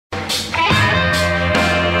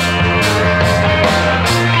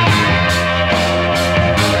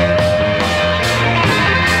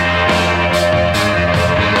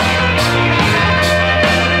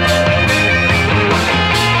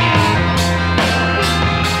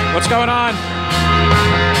What's going on?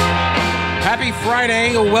 Happy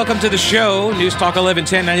Friday. Welcome to the show. News Talk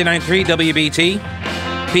 1110 99.3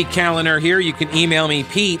 WBT. Pete Kaliner here. You can email me,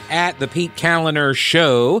 Pete, at The Pete Kaliner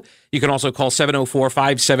Show. You can also call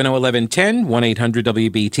 704-570-1110,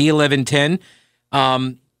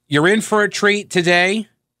 1-800-WBT-1110. You're in for a treat today,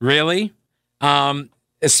 really.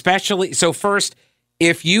 Especially, so first,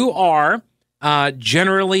 if you are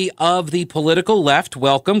generally of the political left,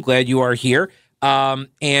 welcome. Glad you are here.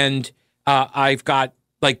 And I've got,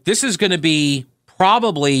 this is going to be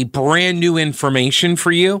probably brand new information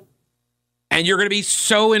for you. And you're going to be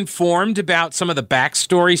so informed about some of the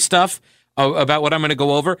backstory stuff about what I'm going to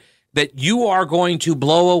go over that you are going to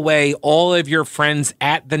blow away all of your friends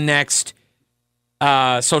at the next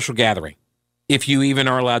social gathering, if you even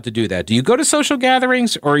are allowed to do that. Do you go to social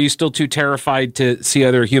gatherings, or are you still too terrified to see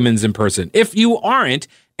other humans in person? If you aren't,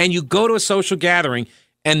 and you go to a social gathering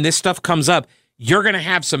and this stuff comes up, you're going to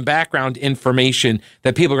have some background information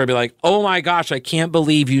that people are going to be like, oh my gosh, I can't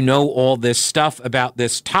believe you know all this stuff about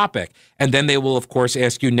this topic. And then they will, of course,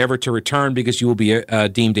 ask you never to return because you will be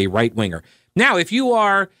deemed a right-winger. Now, if you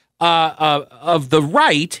are of the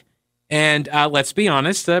right, and let's be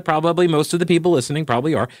honest, probably most of the people listening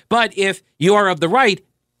probably are, but if you are of the right,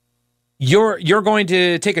 you're going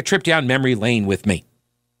to take a trip down memory lane with me.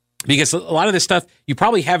 Because a lot of this stuff you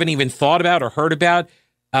probably haven't even thought about or heard about.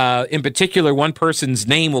 In particular, one person's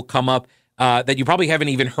name will come up that you probably haven't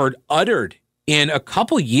even heard uttered in a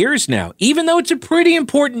couple years now. Even though it's a pretty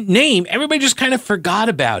important name, everybody just kind of forgot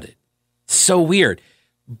about it. So weird.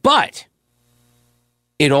 But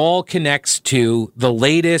it all connects to the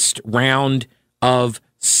latest round of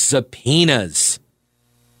subpoenas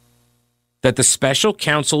that the special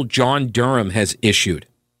counsel John Durham has issued.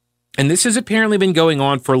 And this has apparently been going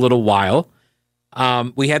on for a little while.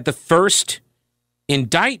 We had the first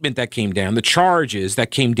indictment that came down, the charges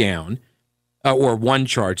that came down, or one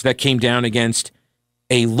charge that came down against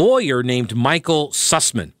a lawyer named Michael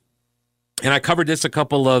Sussmann. And I covered this a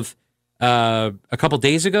couple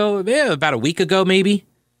days ago, about a week ago maybe.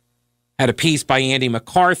 Had a piece by Andy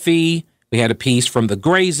McCarthy. We had a piece from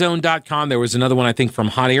thegrayzone.com. There was another one, I think,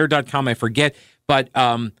 from hotair.com. I forget. But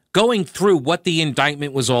going through what the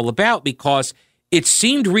indictment was all about, because it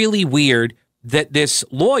seemed really weird that this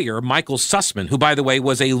lawyer, Michael Sussmann, who, by the way,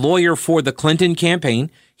 was a lawyer for the Clinton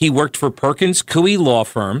campaign, he worked for Perkins Coie Law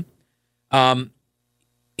Firm.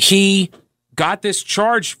 He got this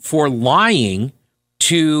charge for lying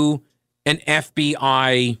to an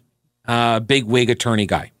FBI bigwig attorney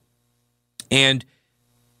guy. And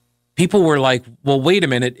people were like, well, wait a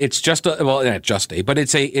minute. It's not but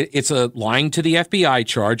it's a lying to the FBI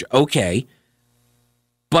charge. Okay.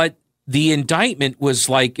 But the indictment was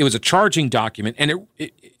it was a charging document, and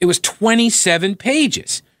it was 27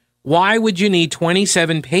 pages. Why would you need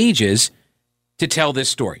 27 pages to tell this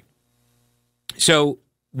story? So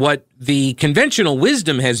what the conventional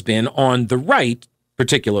wisdom has been on the right,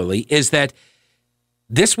 particularly, is that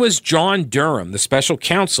this was John Durham, the special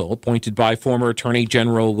counsel appointed by former Attorney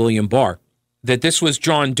General William Barr, that this was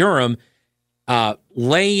John Durham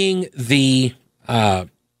laying the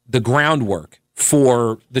groundwork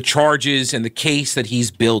for the charges and the case that he's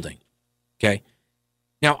building. Okay.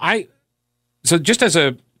 Now, so just as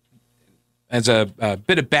a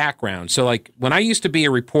bit of background, so when I used to be a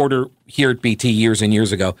reporter here at BT years and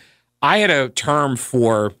years ago, I had a term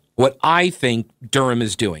for what I think Durham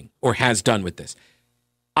is doing or has done with this.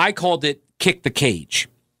 I called it kick the cage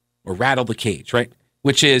or rattle the cage, right?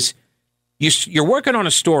 Which is you're working on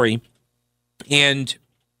a story, and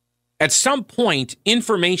at some point,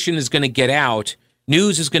 information is going to get out,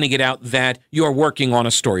 news is going to get out that you're working on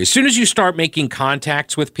a story. As soon as you start making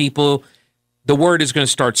contacts with people, the word is going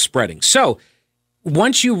to start spreading. So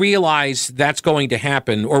once you realize that's going to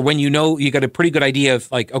happen, or when you know you got a pretty good idea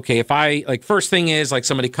of okay, if I first thing is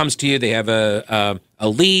somebody comes to you, they have a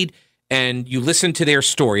lead, and you listen to their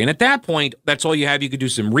story. And at that point, that's all you have. You could do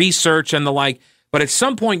some research and the like. But at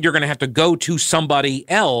some point, you're going to have to go to somebody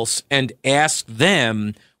else and ask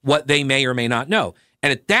them what they may or may not know.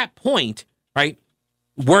 And at that point, right,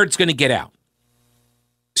 word's going to get out.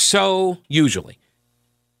 So, usually.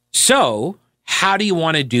 So, how do you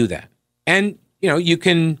want to do that? And, you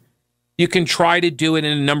can try to do it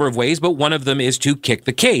in a number of ways, but one of them is to kick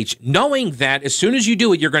the cage, knowing that as soon as you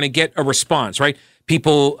do it, you're going to get a response, right?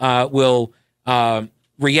 People will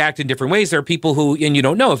react in different ways. There are people who, and you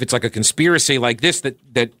don't know if it's like a conspiracy like this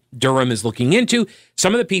that Durham is looking into.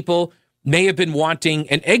 Some of the people may have been wanting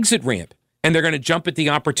an exit ramp, and they're going to jump at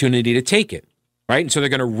the opportunity to take it, right? And so they're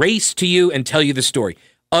going to race to you and tell you the story.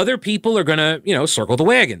 Other people are going to, circle the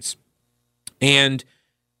wagons. And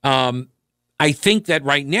I think that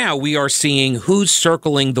right now we are seeing who's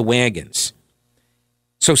circling the wagons.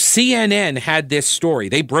 So CNN had this story.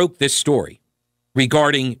 They broke this story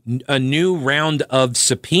regarding a new round of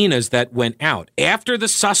subpoenas that went out. After the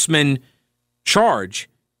Sussmann charge,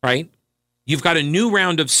 right, you've got a new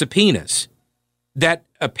round of subpoenas that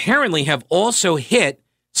apparently have also hit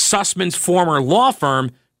Sussmann's former law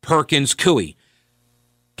firm, Perkins Coie.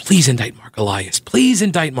 Please indict Mark Elias. Please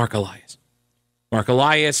indict Mark Elias. Mark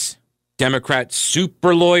Elias, Democrat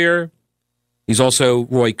super lawyer. He's also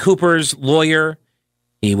Roy Cooper's lawyer.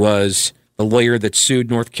 He was the lawyer that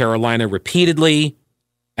sued North Carolina repeatedly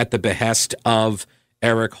at the behest of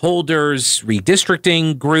Eric Holder's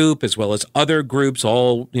redistricting group, as well as other groups,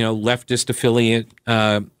 all, leftist affiliate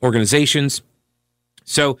organizations.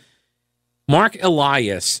 So Mark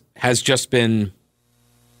Elias has just been,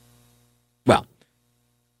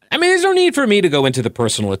 there's no need for me to go into the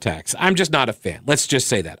personal attacks. I'm just not a fan. Let's just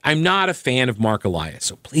say that. I'm not a fan of Mark Elias.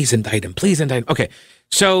 So please indict him. Please indict him. Okay.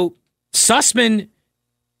 So Sussmann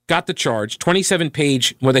got the charge,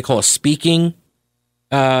 27-page, what they call a speaking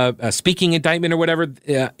indictment or whatever,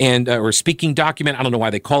 or speaking document. I don't know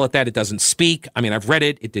why they call it that. It doesn't speak. I mean, I've read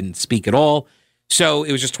it. It didn't speak at all. So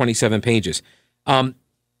it was just 27 pages.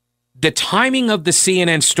 The timing of the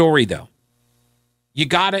CNN story, though, you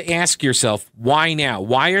got to ask yourself, why now?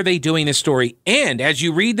 Why are they doing this story? And as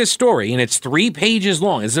you read the story, and it's 3 pages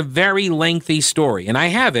long, it's a very lengthy story, and I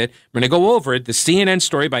have it. I'm going to go over it, the CNN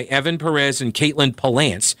story by Evan Perez and Caitlin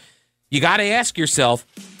Palance. You got to ask yourself,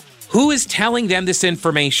 who is telling them this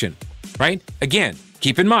information, right? Again,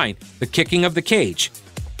 keep in mind, the kicking of the cage.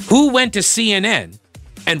 Who went to CNN,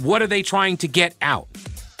 and what are they trying to get out?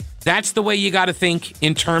 That's the way you got to think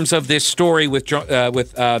in terms of this story with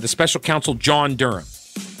the special counsel John Durham.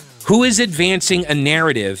 Who is advancing a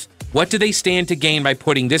narrative? What do they stand to gain by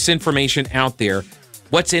putting this information out there?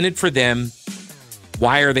 What's in it for them?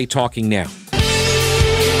 Why are they talking now?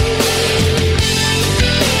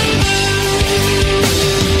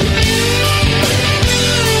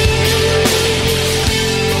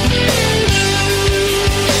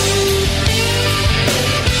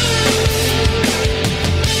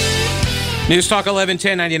 News Talk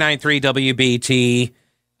 1110 99.3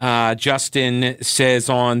 WBT. Justin says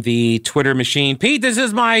on the Twitter machine, Pete, this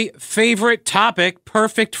is my favorite topic.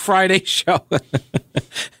 Perfect Friday show.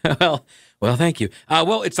 well, thank you.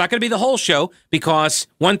 It's not going to be the whole show because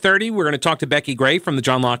 1:30 we're going to talk to Becky Gray from the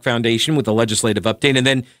John Locke Foundation with the legislative update. And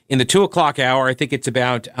then in the 2 o'clock hour, I think it's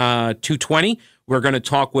about 2:20, we're going to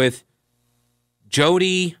talk with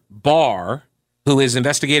Jody Barr, who is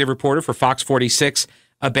investigative reporter for Fox 46,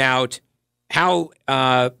 about how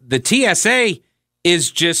the TSA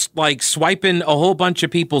is just like swiping a whole bunch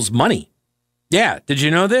of people's money. Yeah, did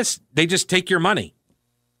you know this? They just take your money.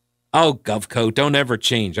 Oh, GovCo, don't ever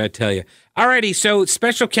change, I tell you. Alrighty, so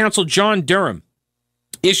special counsel John Durham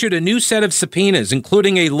issued a new set of subpoenas,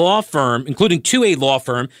 including to a law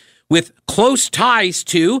firm with close ties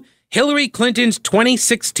to Hillary Clinton's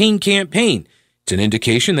 2016 campaign. It's an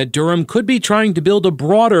indication that Durham could be trying to build a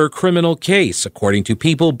broader criminal case, according to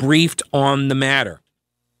people briefed on the matter.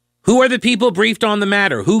 Who are the people briefed on the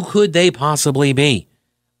matter? Who could they possibly be?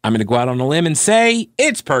 I'm going to go out on a limb and say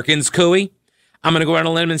it's Perkins Coie. I'm going to go out on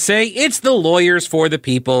a limb and say it's the lawyers for the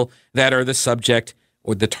people that are the subject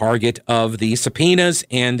or the target of the subpoenas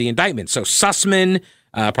and the indictment. So Sussmann,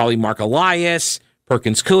 probably Mark Elias,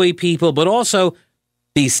 Perkins Coie people, but also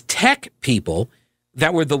these tech people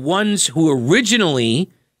that were the ones who originally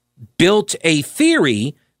built a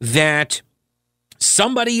theory that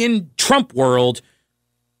somebody in Trump world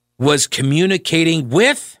was communicating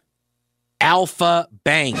with Alpha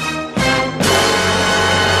Bank.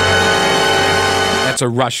 That's a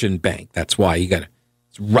Russian bank. That's why it's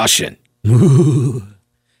Russian. All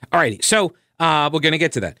righty. So we're going to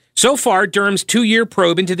get to that. So far, Durham's 2-year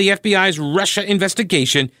probe into the FBI's Russia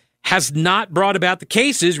investigation has not brought about the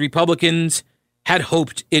cases Republicans had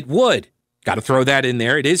hoped it would. Got to throw that in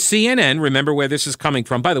there. It is CNN. Remember where this is coming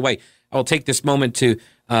from. By the way, I'll take this moment to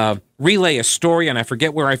relay a story, and I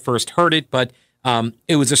forget where I first heard it, but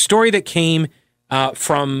it was a story that came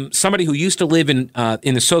from somebody who used to live in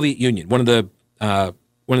the Soviet Union, one of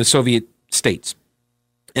the Soviet states,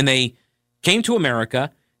 and they came to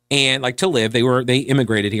America and to live. They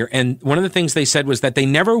immigrated here, and one of the things they said was that they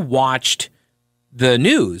never watched the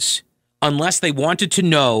news unless they wanted to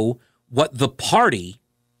know what the party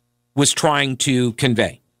was trying to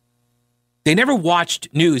convey. They never watched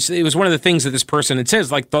news. It was one of the things that this person had says,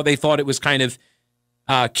 they thought it was kind of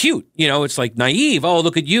cute. It's like naive. Oh,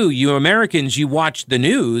 look at you Americans, you watch the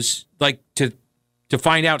news, to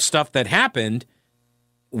find out stuff that happened.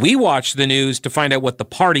 we watched the news to find out what the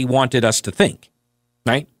party wanted us to think,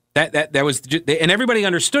 right? That was, and everybody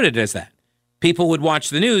understood it as that. People would watch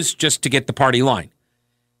the news just to get the party line.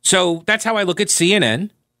 So that's how I look at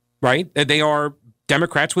CNN, right? They are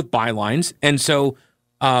Democrats with bylines. And so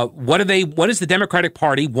what is the Democratic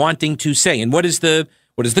Party wanting to say? And what is the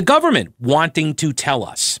government wanting to tell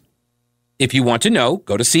us? If you want to know,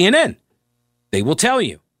 go to CNN. They will tell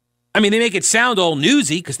you. I mean, they make it sound all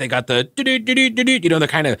newsy because they got the, the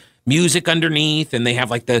kind of music underneath, and they have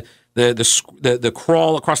like the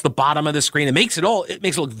crawl across the bottom of the screen. It makes it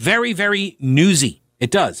look very, very newsy. It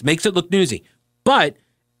does. It makes it look newsy. But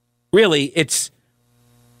really, it's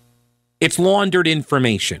laundered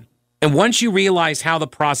information. And once you realize how the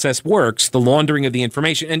process works, the laundering of the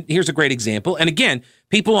information, and here's a great example. And again,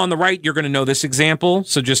 people on the right, you're going to know this example,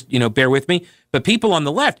 so just, bear with me. But people on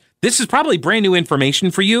the left, this is probably brand new information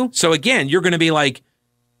for you. So again, you're going to be like,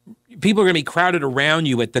 people are going to be crowded around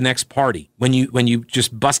you at the next party when you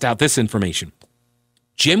just bust out this information.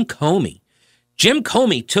 Jim Comey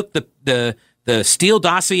took the Steele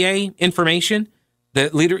dossier information. The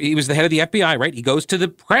leader, he was the head of the FBI, right? He goes to the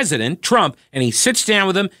president, Trump, and he sits down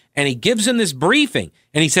with him and he gives him this briefing.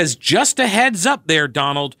 And he says, just a heads up there,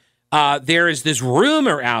 Donald, there is this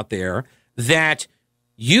rumor out there that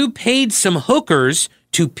you paid some hookers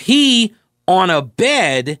to pee on a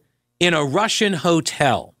bed in a Russian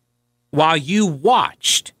hotel while you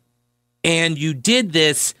watched. And you did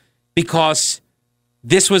this because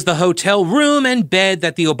this was the hotel room and bed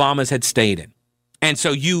that the Obamas had stayed in. And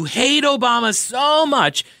so you hate Obama so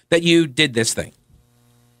much that you did this thing,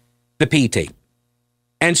 the pee tape.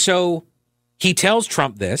 And so he tells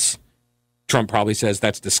Trump this. Trump probably says,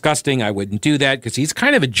 that's disgusting. I wouldn't do that, because he's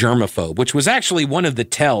kind of a germaphobe, which was actually one of the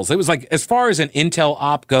tells. It was like, as far as an intel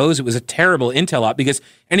op goes, it was a terrible intel op, because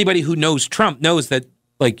anybody who knows Trump knows that,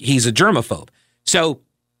 like, he's a germaphobe. So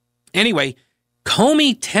anyway,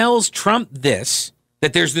 Comey tells Trump this,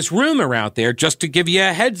 that there's this rumor out there, just to give you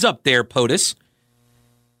a heads up there, POTUS.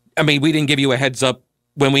 I mean, we didn't give you a heads up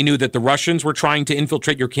when we knew that the Russians were trying to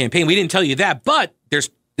infiltrate your campaign. We didn't tell you that, but there's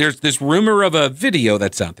this rumor of a video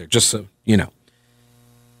that's out there, just so you know.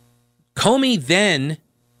 Comey then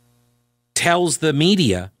tells the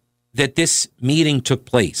media that this meeting took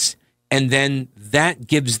place, and then that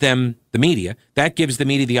gives the media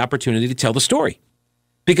the opportunity to tell the story,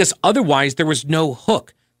 because otherwise there was no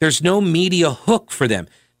hook. There's no media hook for them.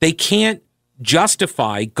 They can't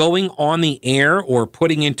justify going on the air or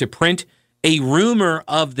putting into print a rumor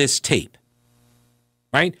of this tape,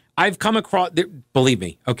 right? I've come across, believe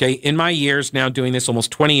me, okay, in my years now doing this,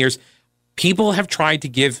 almost 20 years, people have tried to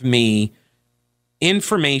give me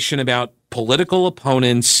information about political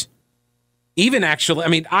opponents, even actually,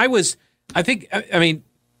 I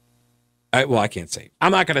can't say.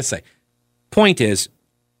 I'm not going to say. Point is,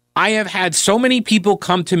 I have had so many people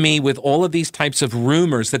come to me with all of these types of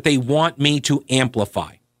rumors that they want me to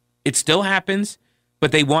amplify. It still happens,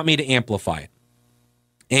 but they want me to amplify it.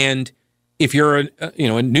 And if you're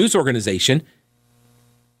a news organization,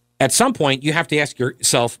 at some point you have to ask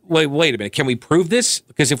yourself, wait a minute, can we prove this?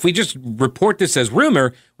 Because if we just report this as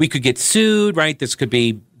rumor, we could get sued, right? This could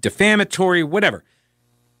be defamatory, whatever.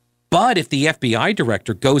 But if the FBI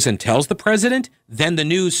director goes and tells the president, then the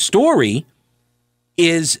news story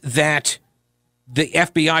is that the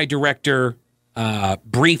FBI director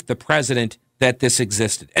briefed the president that this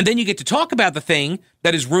existed. And then you get to talk about the thing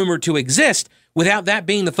that is rumored to exist without that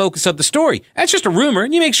being the focus of the story. That's just a rumor,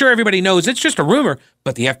 and you make sure everybody knows it's just a rumor.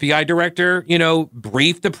 But the FBI director,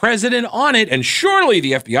 briefed the president on it, and surely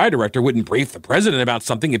the FBI director wouldn't brief the president about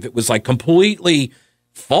something if it was like completely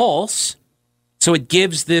false. So it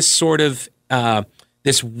gives this sort of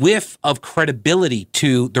this whiff of credibility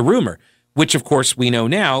to the rumor, which, of course, we know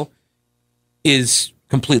now is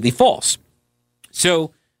completely false.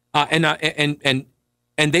 So, and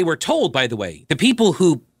they were told, by the way, the people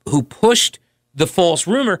who pushed the false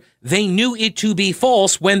rumor, they knew it to be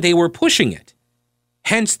false when they were pushing it.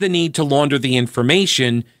 Hence the need to launder the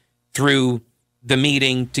information through the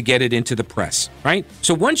meeting to get it into the press, right?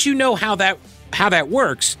 So once you know how that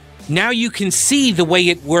works, now you can see the way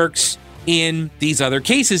it works in these other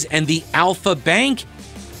cases, and the Alpha Bank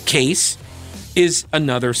case is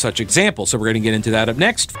another such example. So we're going to get into that up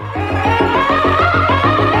next.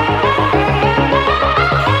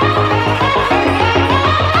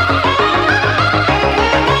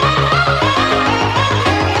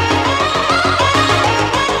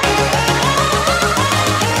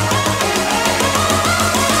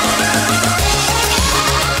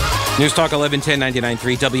 News Talk 1110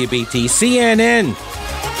 99.3 WBT. CNN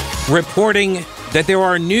reporting that there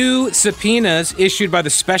are new subpoenas issued by the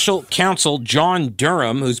special counsel, John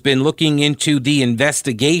Durham, who's been looking into the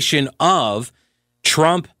investigation of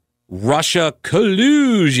Trump-Russia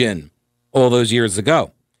collusion all those years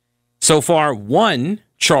ago. So far, one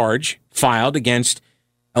charge filed against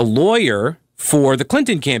a lawyer for the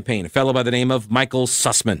Clinton campaign, a fellow by the name of Michael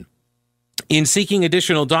Sussmann. In seeking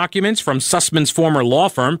additional documents from Sussmann's former law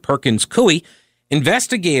firm, Perkins Coie,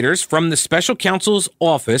 investigators from the special counsel's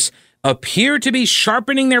office appear to be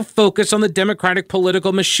sharpening their focus on the Democratic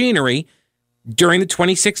political machinery during the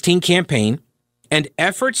 2016 campaign and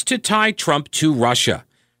efforts to tie Trump to Russia.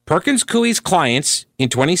 Perkins Coie's clients in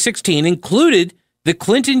 2016 included the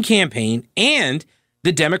Clinton campaign and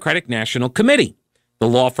the Democratic National Committee. The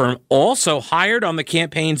law firm also hired on the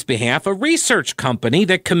campaign's behalf a research company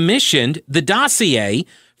that commissioned the dossier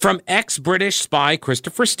from ex-British spy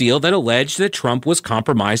Christopher Steele that alleged that Trump was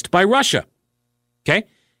compromised by Russia. Okay?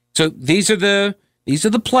 So these are the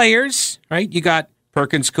players, right? You got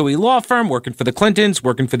Perkins Coie law firm working for the Clintons,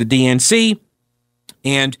 working for the DNC,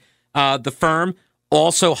 and the firm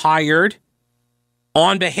also hired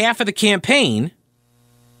on behalf of the campaign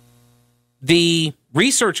the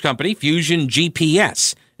research company Fusion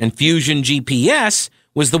GPS, and Fusion GPS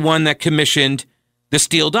was the one that commissioned the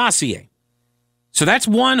Steele dossier. So that's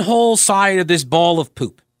one whole side of this ball of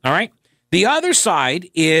poop. All right. The other side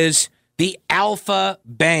is the Alpha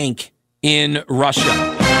Bank in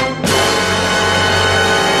Russia.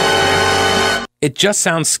 It just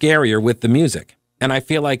sounds scarier with the music, and I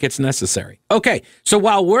feel like it's necessary. Okay, so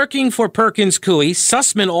while working for Perkins Coie,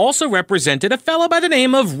 Sussmann also represented a fellow by the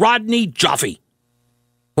name of Rodney Joffe,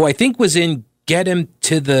 who I think was in Get Him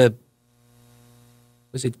to the...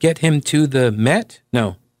 Was it Get Him to the Met?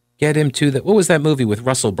 No, Get Him to the... What was that movie with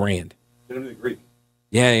Russell Brand? Get Him to the Greek.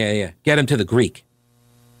 Yeah. Get Him to the Greek.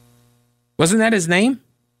 Wasn't that his name?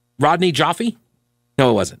 Rodney Joffe? No,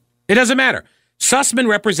 it wasn't. It doesn't matter. Sussmann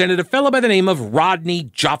represented a fellow by the name of Rodney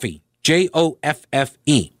Joffe,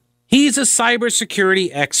 Joffe. He's a cybersecurity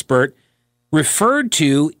expert referred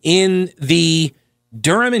to in the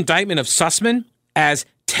Durham indictment of Sussmann as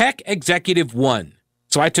Tech Executive 1.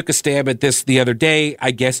 So I took a stab at this the other day. I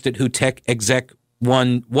guessed at who Tech Exec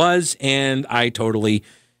 1 was, and I totally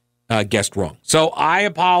guessed wrong. So I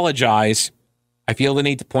apologize. I feel the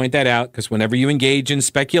need to point that out because whenever you engage in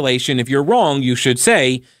speculation, if you're wrong, you should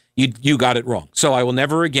say you got it wrong. So I will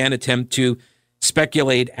never again attempt to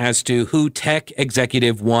speculate as to who Tech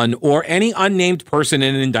Executive 1 or any unnamed person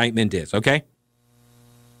in an indictment is, okay?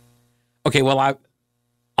 Okay, well,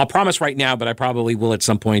 I'll promise right now, but I probably will at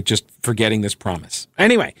some point, just forgetting this promise.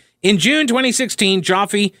 Anyway, in June 2016,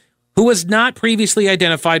 Joffe, who was not previously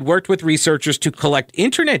identified, worked with researchers to collect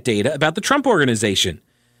internet data about the Trump Organization.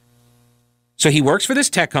 So he works for this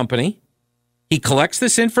tech company. He collects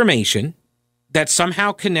this information that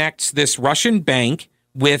somehow connects this Russian bank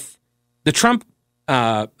with the Trump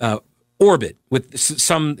orbit, with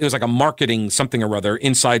it was like a marketing something or other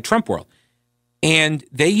inside Trump world. And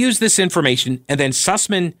they use this information, and then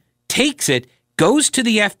Sussmann takes it, goes to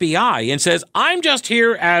the FBI, and says, I'm just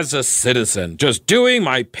here as a citizen, just doing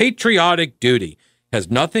my patriotic duty. Has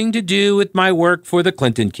nothing to do with my work for the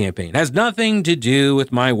Clinton campaign. Has nothing to do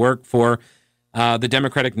with my work for the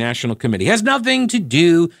Democratic National Committee. Has nothing to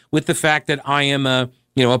do with the fact that I am a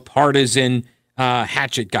partisan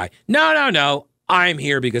hatchet guy. No. I'm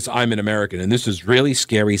here because I'm an American, and this is really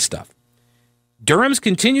scary stuff. Durham's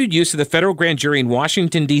continued use of the federal grand jury in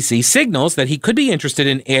Washington, D.C. signals that he could be interested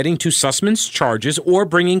in adding to Sussmann's charges or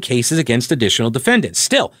bringing cases against additional defendants.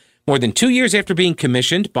 Still, more than 2 years after being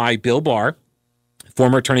commissioned by Bill Barr,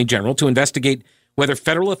 former attorney general, to investigate whether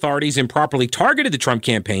federal authorities improperly targeted the Trump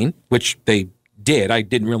campaign, which they did. I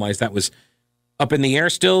didn't realize that was up in the air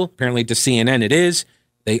still. Apparently to CNN it is.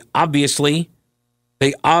 They obviously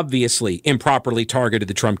improperly targeted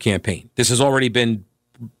the Trump campaign. This has already been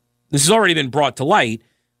brought to light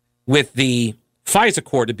with the FISA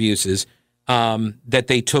court abuses that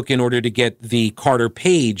they took in order to get the Carter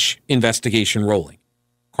Page investigation rolling.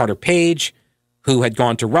 Carter Page, who had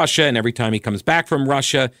gone to Russia, and every time he comes back from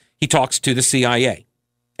Russia, he talks to the CIA.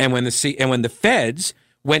 And when the feds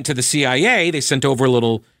went to the CIA, they sent over a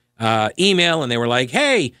little email, and they were like,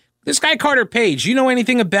 "Hey, this guy Carter Page, you know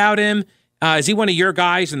anything about him? Is he one of your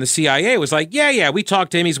guys?" And the CIA was like, yeah, we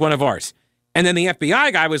talked to him. He's one of ours. And then the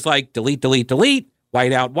FBI guy was like, delete,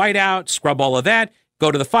 white out, scrub all of that,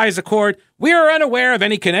 go to the FISA court. We are unaware of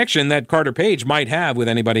any connection that Carter Page might have with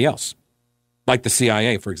anybody else, like the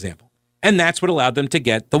CIA, for example. And that's what allowed them to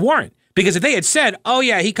get the warrant. Because if they had said, oh,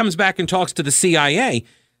 yeah, he comes back and talks to the CIA,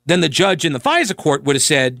 then the judge in the FISA court would have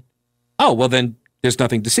said, oh, well, then there's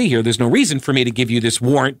nothing to see here. There's no reason for me to give you this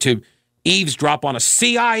warrant to eavesdrop on a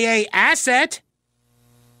CIA asset.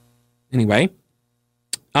 Anyway,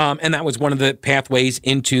 and that was one of the pathways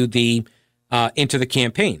into the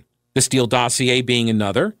campaign. The Steele dossier being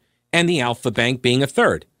another, and the Alpha Bank being a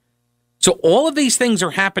third. So all of these things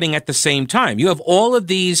are happening at the same time. You have all of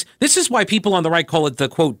these. This is why people on the right call it the,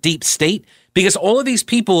 quote, deep state, because all of these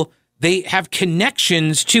people, they have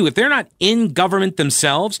connections too. If they're not in government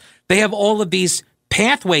themselves, they have all of these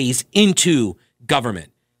pathways into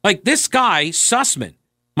government. Like this guy, Sussmann,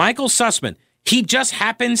 Michael Sussmann, he just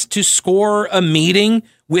happens to score a meeting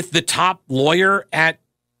with the top lawyer at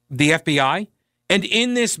the FBI. And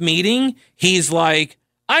in this meeting, he's like,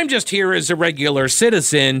 I'm just here as a regular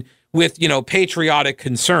citizen with, patriotic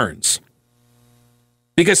concerns.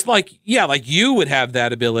 Because like you would have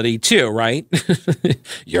that ability too, right?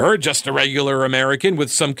 You're just a regular American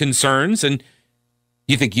with some concerns. And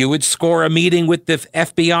you think you would score a meeting with the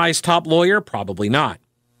FBI's top lawyer? Probably not.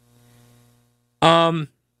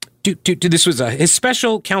 This was his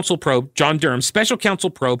special counsel probe, John Durham's special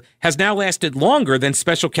counsel probe, has now lasted longer than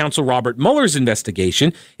special counsel Robert Mueller's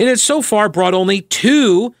investigation. It has so far brought only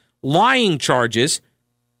 2 lying charges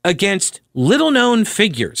against little-known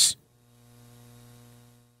figures.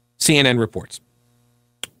 CNN reports.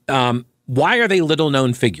 Why are they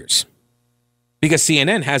little-known figures? Because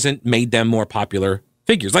CNN hasn't made them more popular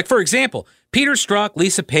figures. Like, for example, Peter Strzok,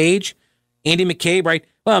 Lisa Page, Andy McCabe, right?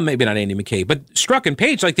 Well, maybe not Andy McCabe, but Strzok and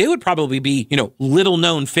Page, like they would probably be,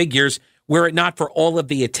 little-known figures were it not for all of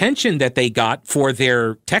the attention that they got for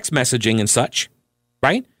their text messaging and such,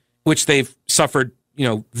 right? Which they've suffered,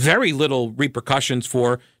 very little repercussions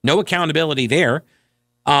for, no accountability there.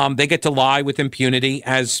 They get to lie with impunity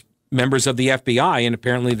as members of the FBI, and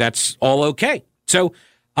apparently that's all okay. So,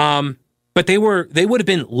 but they would have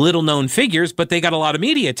been little-known figures, but they got a lot of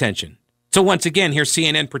media attention. So once again, here's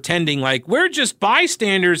CNN pretending like we're just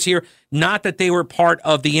bystanders here, not that they were part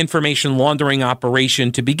of the information laundering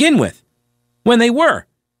operation to begin with, when they were,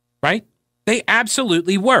 right? They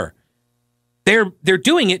absolutely were. They're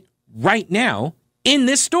doing it right now in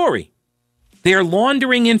this story. They're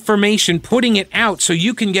laundering information, putting it out so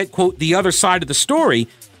you can get, quote, the other side of the story.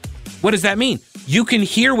 What does that mean? You can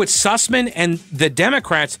hear what Sussmann and the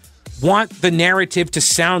Democrats want the narrative to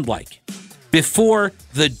sound like before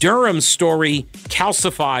the Durham story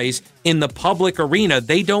calcifies in the public arena.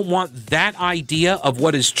 They don't want that idea of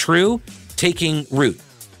what is true taking root.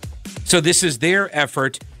 So this is their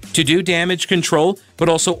effort to do damage control, but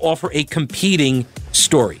also offer a competing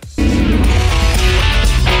story.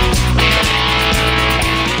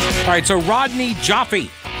 All right, so Rodney Joffe,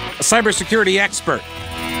 a cybersecurity expert,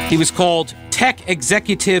 he was called Tech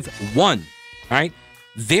Executive 1, all right?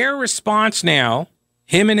 Their response now,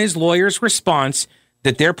 him and his lawyer's response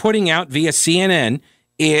that they're putting out via CNN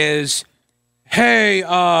is, hey,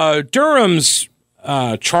 Durham's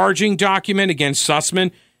charging document against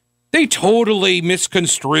Sussmann, they totally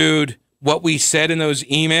misconstrued what we said in those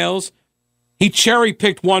emails. He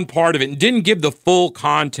cherry-picked one part of it and didn't give the full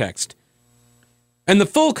context. And the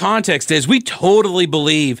full context is we totally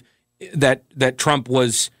believe that Trump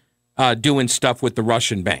was doing stuff with the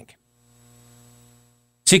Russian bank.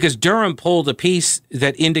 See, because Durham pulled a piece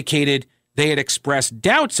that indicated they had expressed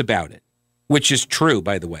doubts about it, which is true,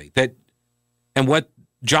 by the way. And what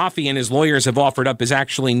Joffe and his lawyers have offered up is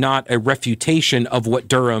actually not a refutation of what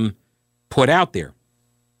Durham put out there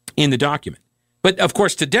in the document. But, of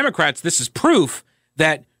course, to Democrats, this is proof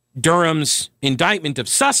that Durham's indictment of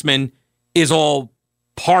Sussmann is all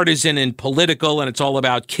partisan and political, and it's all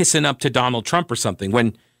about kissing up to Donald Trump or something,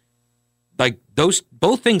 when, like, those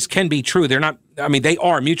both things can be true. They're not, I mean, they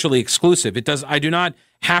are mutually exclusive. I do not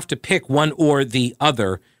have to pick one or the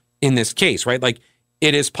other in this case, right? Like,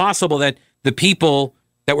 it is possible that the people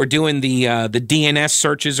that were doing the DNS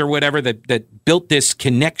searches or whatever that built this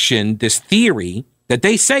connection, this theory that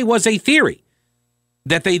they say was a theory,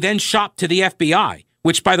 that they then shopped to the FBI,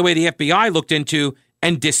 which, by the way, the FBI looked into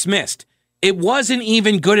and dismissed. It wasn't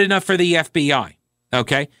even good enough for the FBI,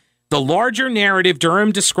 okay? The larger narrative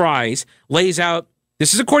Durham describes lays out,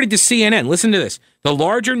 this is according to CNN, listen to this. The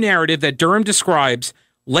larger narrative that Durham describes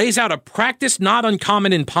lays out a practice not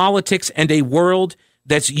uncommon in politics and a world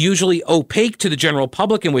that's usually opaque to the general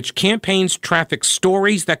public, in which campaigns traffic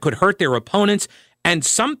stories that could hurt their opponents and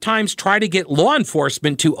sometimes try to get law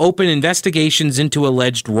enforcement to open investigations into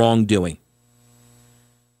alleged wrongdoing.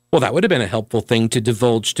 Well, that would have been a helpful thing to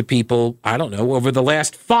divulge to people, I don't know, over the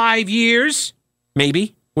last 5 years,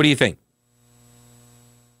 maybe. What do you think?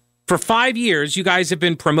 For 5 years, you guys have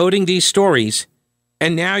been promoting these stories,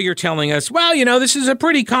 and now you're telling us, well, you know, this is a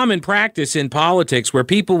pretty common practice in politics where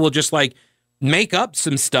people will just, like, make up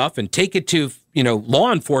some stuff and take it to,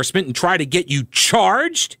 law enforcement and try to get you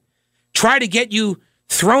charged, try to get you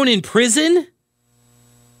thrown in prison.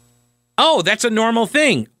 Oh, that's a normal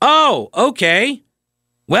thing. Oh, okay.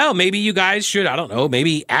 Well, maybe you guys should, I don't know,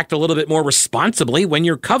 maybe act a little bit more responsibly when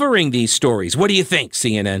you're covering these stories. What do you think,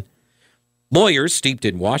 CNN? Lawyers steeped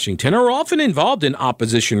in Washington are often involved in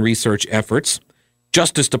opposition research efforts.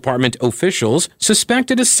 Justice Department officials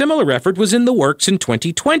suspected a similar effort was in the works in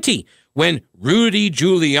 2020 when Rudy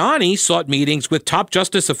Giuliani sought meetings with top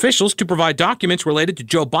justice officials to provide documents related to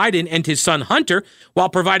Joe Biden and his son Hunter while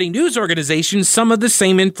providing news organizations some of the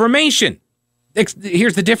same information.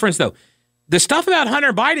 Here's the difference, though. The stuff about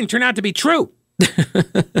Hunter Biden turned out to be true.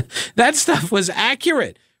 That stuff was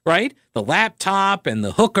accurate, right? The laptop and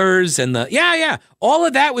the hookers and all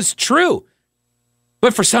of that was true.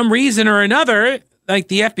 But for some reason or another, like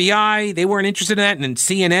the FBI, they weren't interested in that. And then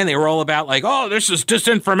CNN, they were all about like, oh, this is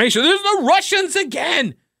disinformation. There's the Russians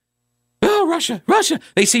again. Oh, Russia.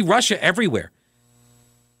 They see Russia everywhere.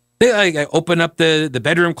 They open up the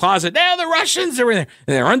bedroom closet. Now the Russians are in there.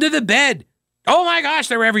 And they're under the bed. Oh my gosh,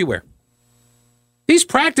 they're everywhere. These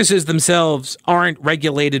practices themselves aren't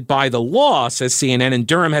regulated by the law, says CNN, and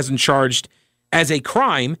Durham hasn't charged as a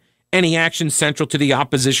crime any action central to the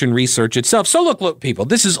opposition research itself. So look, people,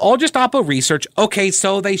 this is all just Oppo research. Okay,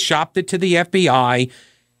 so they shopped it to the FBI.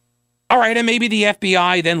 All right, and maybe the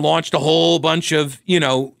FBI then launched a whole bunch of,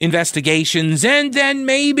 investigations, and then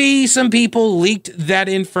maybe some people leaked that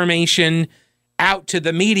information out to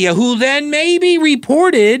the media, who then maybe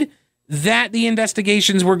reported that the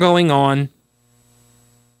investigations were going on.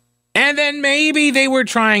 And then maybe they were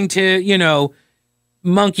trying to,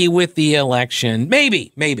 monkey with the election.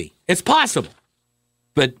 Maybe. It's possible.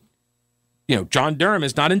 But, John Durham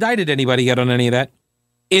has not indicted anybody yet on any of that.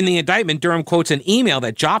 In the indictment, Durham quotes an email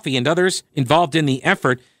that Jaffe and others involved in the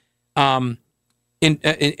effort. In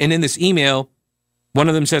this email, one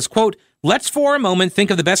of them says, quote, let's for a moment think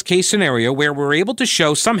of the best case scenario where we're able to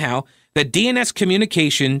show somehow that DNS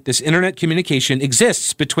communication, this internet communication,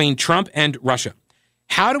 exists between Trump and Russia.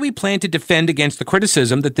 How do we plan to defend against the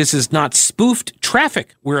criticism that this is not spoofed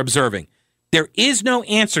traffic we're observing? There is no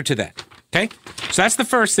answer to that. Okay? So that's the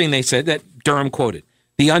first thing they said that Durham quoted.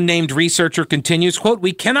 The unnamed researcher continues, quote,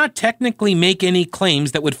 we cannot technically make any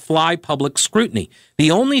claims that would fly public scrutiny.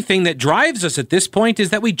 The only thing that drives us at this point is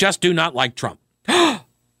that we just do not like Trump.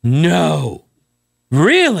 No.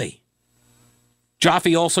 Really?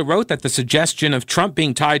 Jaffe also wrote that the suggestion of Trump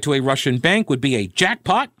being tied to a Russian bank would be a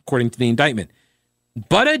jackpot, according to the indictment.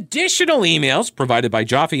 But additional emails, provided by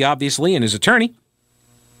Jaffe, obviously, and his attorney,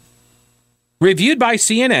 reviewed by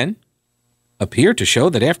CNN, appear to show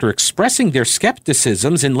that after expressing their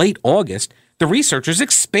skepticisms in late August, the researchers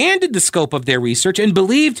expanded the scope of their research and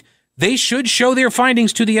believed they should show their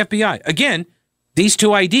findings to the FBI. Again, these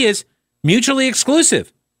two ideas, mutually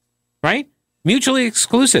exclusive, right? Mutually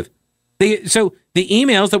exclusive. So the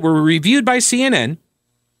emails that were reviewed by CNN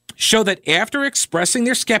show that after expressing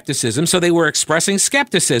their skepticism, so they were expressing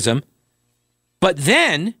skepticism, but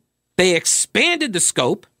then they expanded the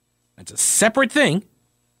scope. That's a separate thing,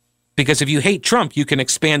 because if you hate Trump, you can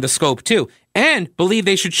expand the scope too, and believe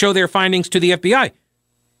they should show their findings to the FBI.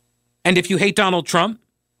 And if you hate Donald Trump,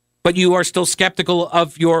 but you are still skeptical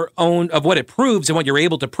of your own, of what it proves and what you're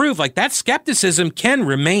able to prove, like that skepticism can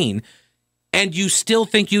remain, and you still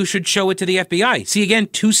think you should show it to the FBI. See, again,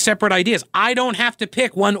 two separate ideas. I don't have to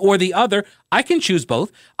pick one or the other. I can choose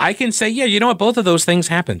both. I can say, yeah, you know what? Both of those things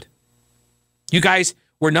happened. You guys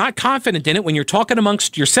were not confident in it when you're talking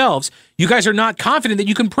amongst yourselves. You guys are not confident that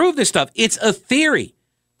you can prove this stuff. It's a theory,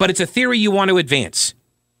 but it's a theory you want to advance.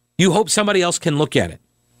 You hope somebody else can look at it.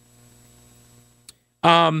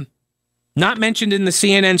 Not mentioned in the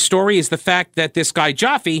CNN story is the fact that this guy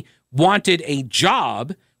Jaffe wanted a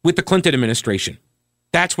job with the Clinton administration.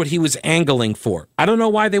 That's what he was angling for. I don't know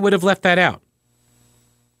why they would have left that out.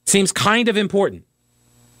 Seems kind of important.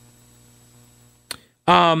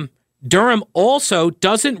 Durham also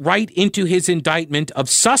doesn't write into his indictment of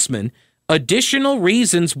Sussmann additional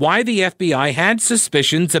reasons why the FBI had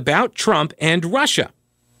suspicions about Trump and Russia.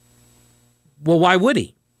 Well, why would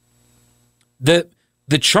he? The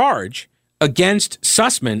charge against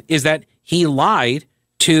Sussmann is that he lied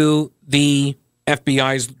to the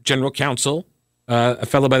FBI's general counsel, a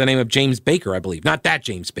fellow by the name of James Baker, I believe. Not that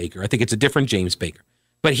James Baker. I think it's a different James Baker.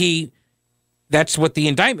 But that's what the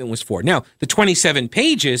indictment was for. Now, the 27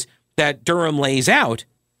 pages that Durham lays out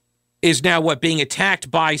is now being attacked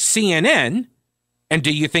by CNN. And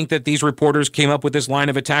do you think that these reporters came up with this line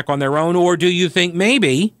of attack on their own? Or do you think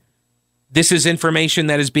maybe this is information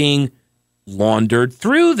that is being laundered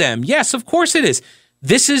through them? Yes, of course it is.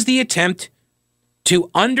 This is the attempt to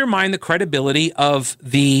undermine the credibility of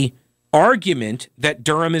the argument that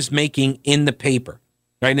Durham is making in the paper,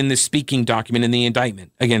 right, in the speaking document, in the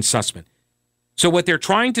indictment against Sussmann. So what they're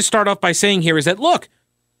trying to start off by saying here is that, look,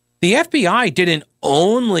 the FBI didn't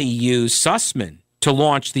only use Sussmann to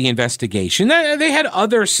launch the investigation. They had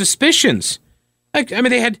other suspicions.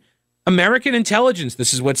 They had American intelligence.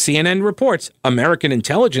 This is what CNN reports. American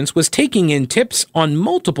intelligence was taking in tips on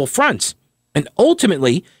multiple fronts. And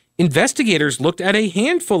ultimately, investigators looked at a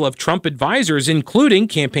handful of Trump advisors, including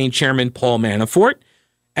campaign chairman Paul Manafort,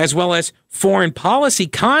 as well as foreign policy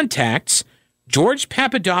contacts George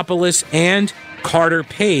Papadopoulos and Carter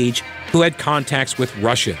Page, who had contacts with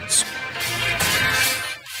Russians.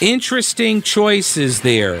 Interesting choices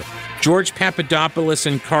there. George Papadopoulos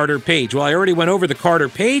and Carter Page. Well, I already went over the Carter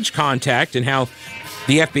Page contact and how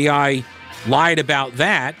the FBI lied about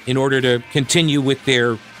that in order to continue with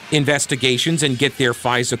their investigations and get their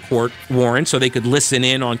FISA court warrant so they could listen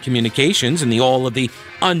in on communications and all of the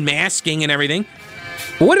unmasking and everything.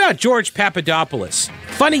 But what about George Papadopoulos?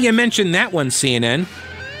 Funny you mentioned that one, CNN.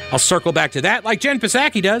 I'll circle back to that like Jen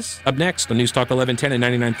Psaki does. Up next on News Talk 1110 and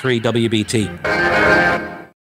 99.3 WBT.